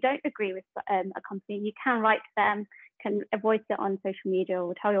earlier, if you don't agree with a company, you can write to them, can voice it on social media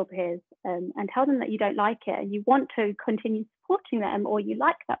or tell your peers and tell them that you don't like it and you want to continue supporting them, or you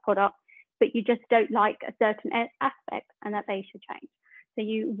like that product, but you just don't like a certain aspect and that they should change. So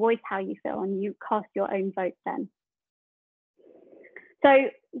you voice how you feel and you cast your own vote then. So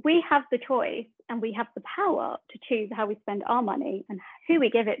we have the choice and we have the power to choose how we spend our money and who we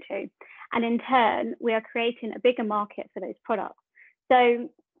give it to. And in turn, we are creating a bigger market for those products. So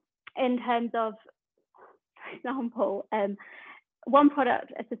in terms of, for example, one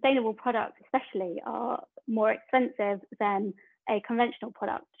product, a sustainable product especially, are more expensive than a conventional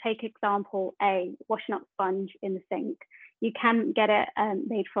product. Take example, a washing up sponge in the sink. You can get it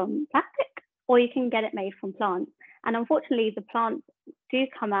made from plastic, or you can get it made from plants. And unfortunately, the plants do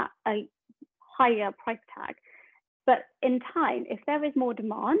come at a higher price tag. But in time, if there is more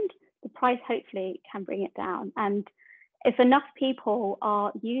demand, the price hopefully can bring it down. And if enough people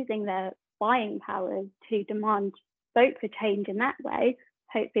are using their buying powers to demand vote for change in that way,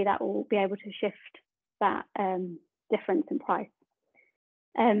 hopefully that will be able to shift that difference in price.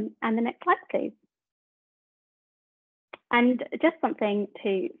 And the next slide, please. And just something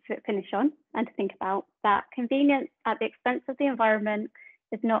to finish on and to think about, that convenience at the expense of the environment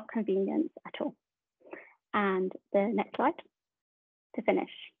is not convenience at all. And the next slide to finish.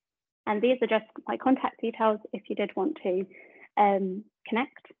 And these are just my contact details if you did want to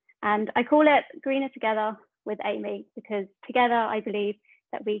connect. And I call it Greener Together with Amy, because together I believe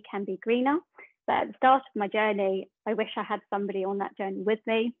that we can be greener. But at the start of my journey, I wish I had somebody on that journey with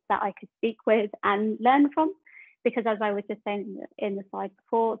me that I could speak with and learn from. Because as I was just saying in the slide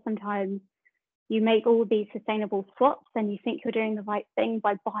before, sometimes you make all these sustainable swaps and you think you're doing the right thing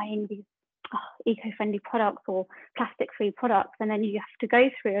by buying these eco-friendly products or plastic-free products, and then you have to go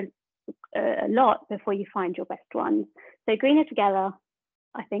through a lot before you find your best ones. So Greener Together,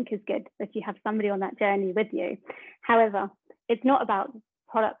 I think, is good if you have somebody on that journey with you. However, it's not about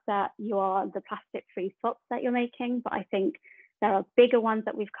products that you are the plastic-free swaps that you're making, but I think there are bigger ones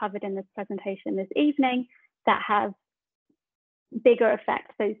that we've covered in this presentation this evening that have bigger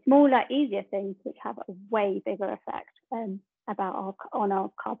effects. So smaller, easier things which have a way bigger effect on our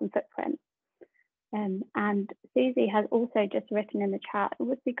carbon footprint. And Susie has also just written in the chat, it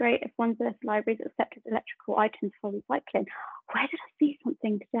would be great if Wandsworth libraries accepted electrical items for recycling. Where did I see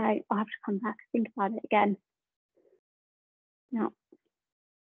something today? I'll have to come back and think about it again. No,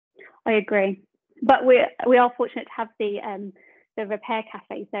 I agree. But we are fortunate to have the repair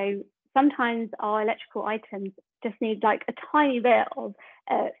cafe. So sometimes our electrical items just need like a tiny bit of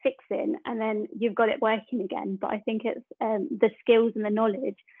fixing and then you've got it working again. But I think it's the skills and the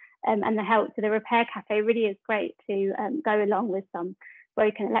knowledge and the help. So the repair cafe really is great to go along with some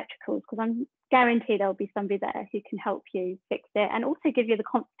broken electricals, because I'm guaranteed there'll be somebody there who can help you fix it and also give you the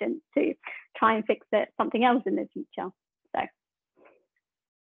confidence to try and fix something else in the future. So.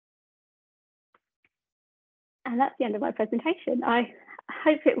 And that's the end of my presentation. I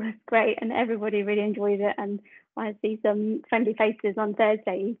hope it was great and everybody really enjoyed it, and I see some friendly faces on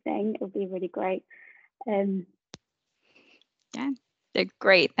Thursday evening. It'll be really great. Yeah,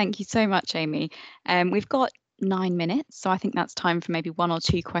 great. Thank you so much, Amy. We've got 9 minutes, so I think that's time for maybe 1 or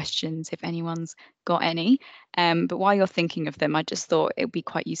 2 questions if anyone's got any. But while you're thinking of them, I just thought it would be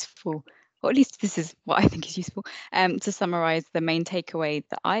quite useful, or at least this is what I think is useful, to summarize the main takeaway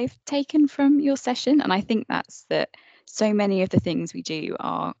that I've taken from your session. And I think that's that so many of the things we do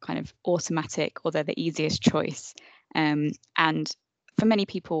are kind of automatic, or they're the easiest choice. And for many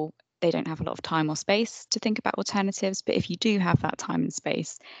people, they don't have a lot of time or space to think about alternatives. But if you do have that time and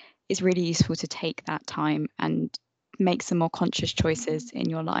space, it's really useful to take that time and make some more conscious choices in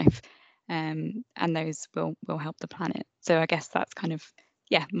your life. And those will help the planet. So I guess that's kind of,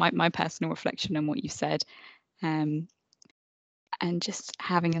 yeah, my personal reflection on what you said. And just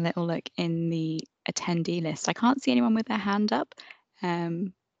having a little look in the attendee list. I can't see anyone with their hand up.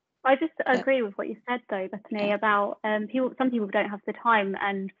 I just agree with what you said though, Bethany, about some people don't have the time,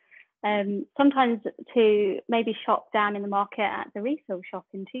 and sometimes to maybe shop down in the market at the refill shop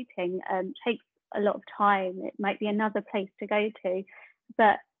in Tooting takes a lot of time. It might be another place to go to,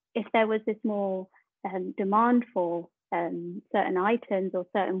 but if there was this more demand for certain items or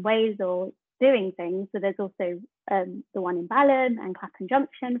certain ways or doing things, so there's also the one in Balham and Clapham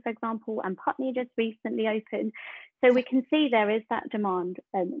Junction, for example, and Putney just recently opened. So we can see there is that demand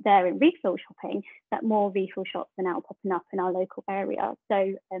there in refill shopping, that more refill shops are now popping up in our local area.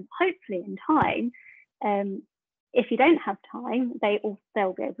 So hopefully in time, if you don't have time,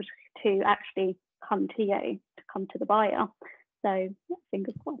 they'll be able to actually come to you, to come to the buyer. So yeah,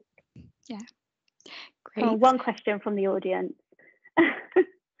 fingers crossed. Yeah, great. One question from the audience.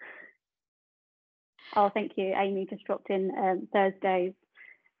 Oh, thank you. Amy just dropped in Thursday's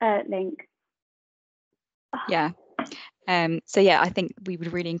link. Yeah. So yeah, I think we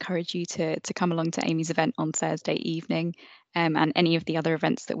would really encourage you to come along to Amy's event on Thursday evening, and any of the other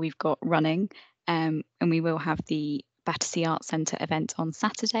events that we've got running. And we will have the Battersea Arts Centre event on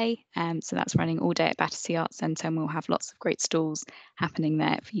Saturday. So that's running all day at Battersea Arts Centre, and we'll have lots of great stalls happening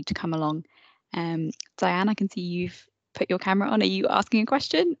there for you to come along. Diane, I can see you've put your camera on. Are you asking a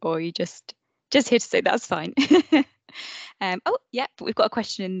question, or are you just here to say that's fine? Oh, yeah, but we've got a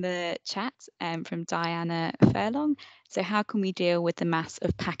question in the chat from Diana Furlong. So how can we deal with the mass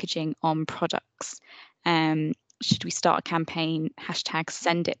of packaging on products? Should we start a campaign,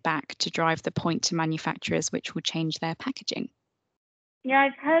 #send it back, to drive the point to manufacturers, which will change their packaging? Yeah,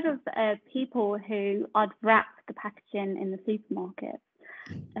 I've heard of people who unwrap the packaging in the supermarket.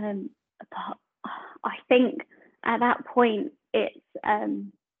 But I think at that point, it's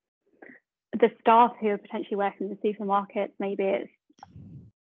the staff who are potentially working in the supermarkets. Maybe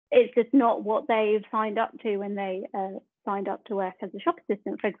it's just not what they've signed up to when they signed up to work as a shop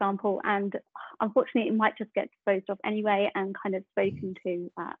assistant, for example. And unfortunately, it might just get disposed of anyway and kind of spoken to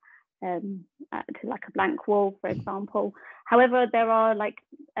like a blank wall, for example. However, there are like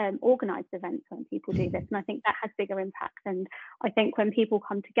organized events when people do this, and I think that has bigger impact. And I think when people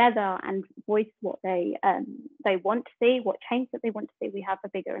come together and voice what they want to see, what change that they want to see, we have a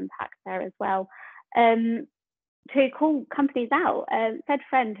bigger impact there as well. To call companies out, said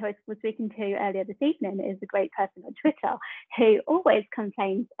friend who I was speaking to earlier this evening is a great person on Twitter who always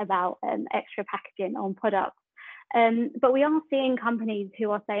complains about extra packaging on products. But we are seeing companies who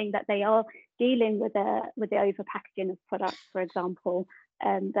are saying that they are dealing with the over packaging of products, for example,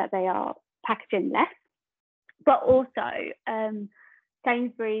 that they are packaging less. But also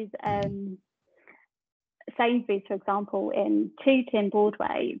Sainsbury's, for example, in Tooting,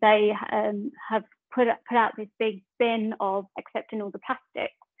 Broadway, they have put out this big bin of accepting all the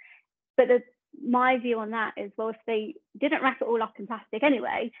plastics. But my view on that is, well, if they didn't wrap it all up in plastic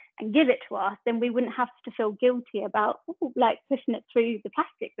anyway and give it to us, then we wouldn't have to feel guilty about like pushing it through the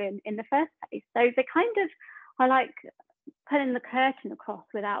plastic bin in the first place. So they kind of are like putting the curtain across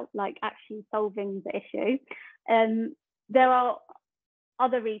without like actually solving the issue. There are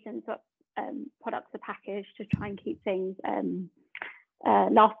other reasons that products are packaged to try and keep things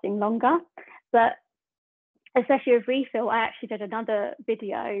lasting longer, but especially with refill, I actually did another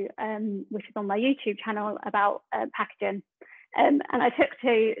video, which is on my YouTube channel, about packaging. And I took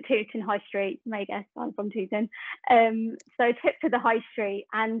to Tooting High Street. You may guess I'm from Tooting. So I took to the High Street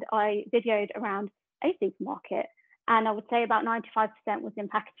and I videoed around a supermarket. And I would say about 95% was in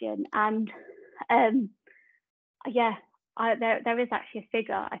packaging. And yeah, there is actually a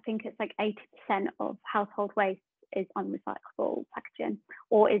figure. I think it's like 80% of household waste is unrecyclable packaging,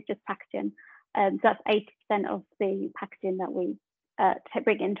 or is just packaging. So that's 80% of the packaging that we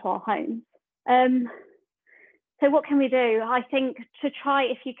bring into our homes. So what can we do? I think to try,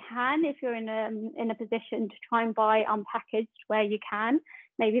 if you can, if you're in a position to try and buy unpackaged where you can.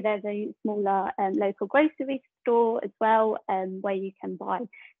 Maybe there's a smaller local grocery store as well, where you can buy,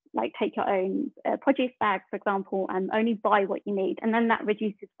 like take your own produce bag, for example, and only buy what you need. And then that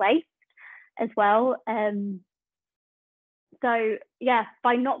reduces waste as well. So yeah,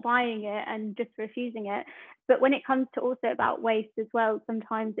 by not buying it and just refusing it. But when it comes to also about waste as well,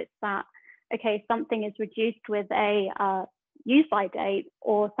 sometimes it's that, okay, something is reduced with a use by date,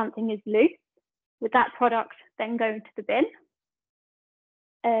 or something is loose, with that product then going to the bin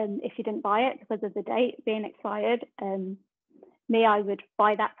if you didn't buy it because of the date being expired. Me, I would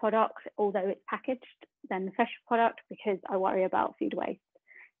buy that product, although it's packaged, than the fresh product, because I worry about food waste.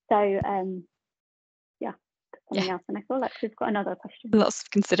 So yeah, something else. And I feel like we've got another question. Lots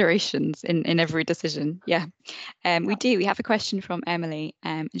of considerations in every decision. Yeah. We have a question from Emily,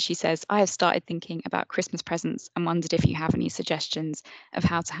 and she says, I have started thinking about Christmas presents and wondered if you have any suggestions of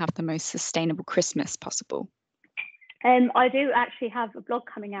how to have the most sustainable Christmas possible. I do actually have a blog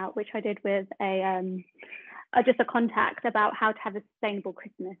coming out, which I did with just a contact about how to have a sustainable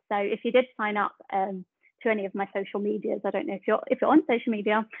Christmas. So if you did sign up to any of my social medias, I don't know if you're on social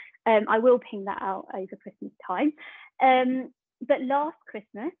media, I will ping that out over Christmas time. But last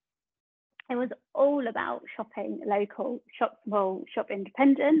Christmas, it was all about shopping local, shop small, shop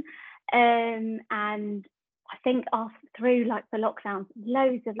independent. And I think through like the lockdowns,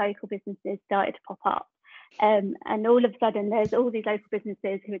 loads of local businesses started to pop up. And all of a sudden, there's all these local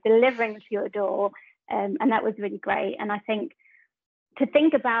businesses who are delivering to your door. And that was really great. And I think to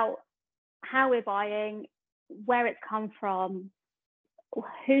think about how we're buying, where it's come from,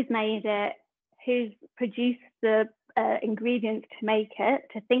 who's made it, who's produced the ingredients to make it,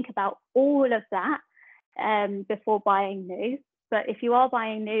 to think about all of that before buying new. But if you are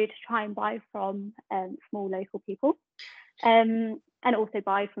buying new, to try and buy from small local people, and also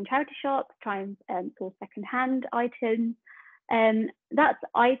buy from charity shops, try and source secondhand items. That's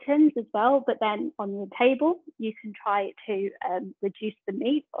items as well, but then on the table, you can try to reduce the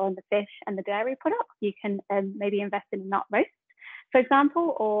meat on the fish and the dairy products. You can maybe invest in a nut roast, for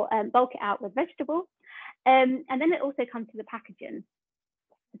example, or bulk it out with vegetables. And then it also comes to the packaging.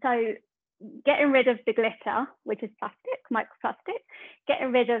 So getting rid of the glitter, which is plastic, microplastic,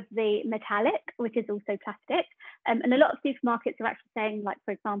 getting rid of the metallic, which is also plastic. And a lot of supermarkets are actually saying, like,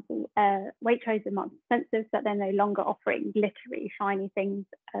 for example, Waitrose and Marks and Spencer's, that they're no longer offering glittery, shiny things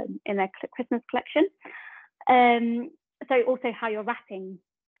in their Christmas collection. So also how you're wrapping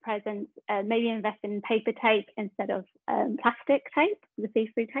presents, maybe invest in paper tape instead of plastic tape, the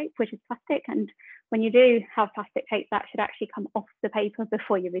see-through tape, which is plastic. And when you do have plastic tape, that should actually come off the paper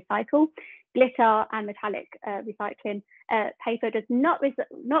before you recycle. Glitter and metallic recycling. Paper does not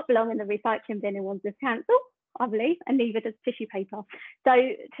belong in the recycling bin in Wandsworth Council, I believe, and neither does tissue paper. So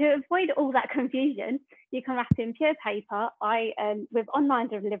to avoid all that confusion, you can wrap in pure paper. With online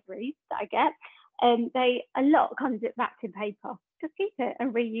deliveries that I get, a lot comes wrapped in paper. Just keep it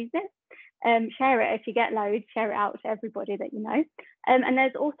and reuse it. Share it if you get loads, share it out to everybody that you know. And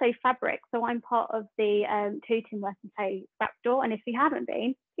there's also fabric. So I'm part of the Tooting Work and Play scrap store. And if you haven't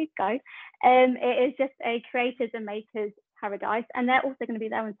been, please go. It is just a creators and makers paradise. And they're also going to be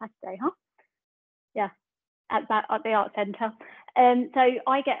there on Saturday, huh? Yeah, at the art centre. So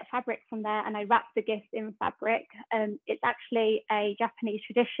I get fabric from there and I wrap the gifts in fabric. It's actually a Japanese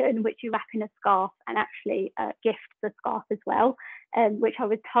tradition which you wrap in a scarf and actually gift the scarf as well, which I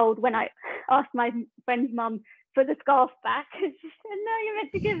was told when I asked my friend's mum for the scarf back. She said, no, you're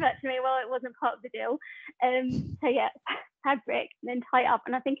meant to give that to me. Well, it wasn't part of the deal. So yeah, fabric, and then tie it up.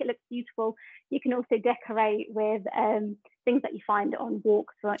 And I think it looks beautiful. You can also decorate with things that you find on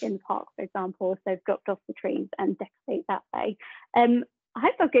walks in the park, for example. So I've dropped off the trees and decorate that way. I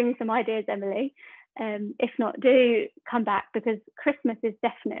hope I've given you some ideas, Emily. If not, do come back, because Christmas is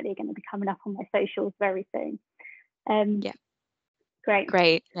definitely going to be coming up on my socials very soon. Yeah.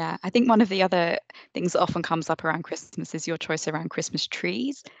 Great. Yeah, I think one of the other things that often comes up around Christmas is your choice around Christmas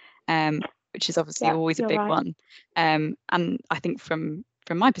trees, which is obviously always a big one. And I think from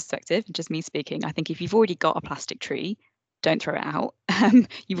my perspective, just me speaking, I think if you've already got a plastic tree, don't throw it out.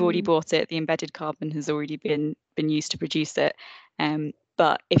 You've already bought it. The embedded carbon has already been used to produce it.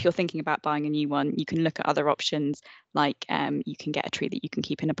 But if you're thinking about buying a new one, you can look at other options, like you can get a tree that you can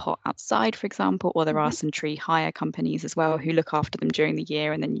keep in a pot outside, for example, or there are some tree hire companies as well who look after them during the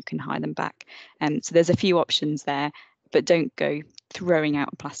year, and then you can hire them back. So there's a few options there, but don't go throwing out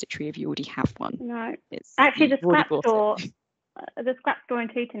a plastic tree if you already have one. No, actually the scrap store in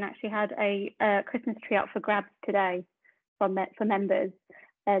Tooting actually had a Christmas tree up for grabs today for members.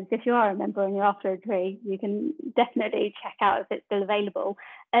 So if you are a member and you're after a tree, you can definitely check out if it's still available.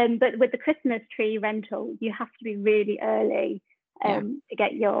 But with the Christmas tree rental, you have to be really early to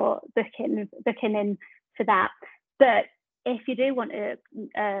get your booking in for that. But if you do want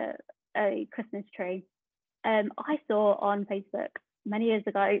a Christmas tree, I saw on Facebook many years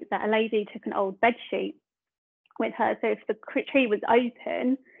ago that a lady took an old bed sheet with her. So if the tree was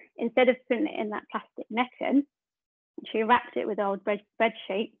open, instead of putting it in that plastic netting, she wrapped it with an old bed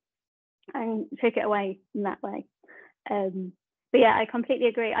sheet and took it away in that way. But yeah, I completely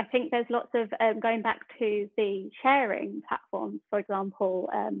agree. I think there's lots of, going back to the sharing platforms, for example,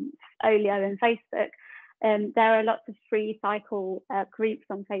 Olio and Facebook, there are lots of free cycle groups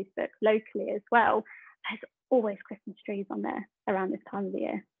on Facebook locally as well. There's always Christmas trees on there around this time of the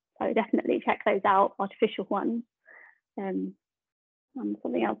year. So definitely check those out, artificial ones. And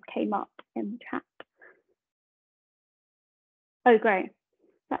something else came up in the chat. Oh, great.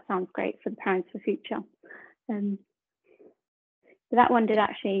 That sounds great for the Parents for Future. So that one did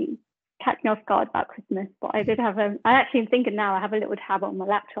actually catch me off guard about Christmas, but I actually am thinking now, I have a little tab on my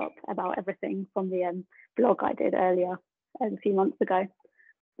laptop about everything from the blog I did earlier a few months ago.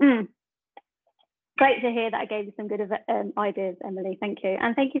 Great to hear that I gave you some good ideas, Emily. Thank you.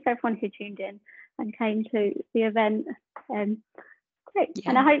 And thank you for everyone who tuned in and came to the event. Great. Yeah.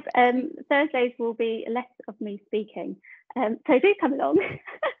 And I hope Thursdays will be less of me speaking. So do come along.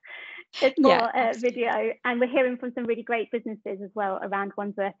 There's more video, and we're hearing from some really great businesses as well around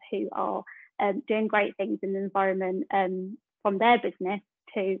Wandsworth who are doing great things in the environment from their business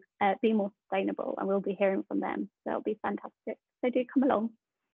to be more sustainable, and we'll be hearing from them. So it'll be fantastic. So do come along.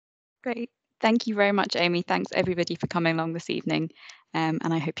 Great. Thank you very much, Amy. Thanks everybody for coming along this evening. And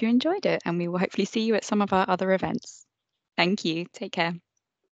I hope you enjoyed it, and we will hopefully see you at some of our other events. Thank you. Take care.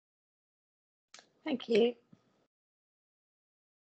 Thank you.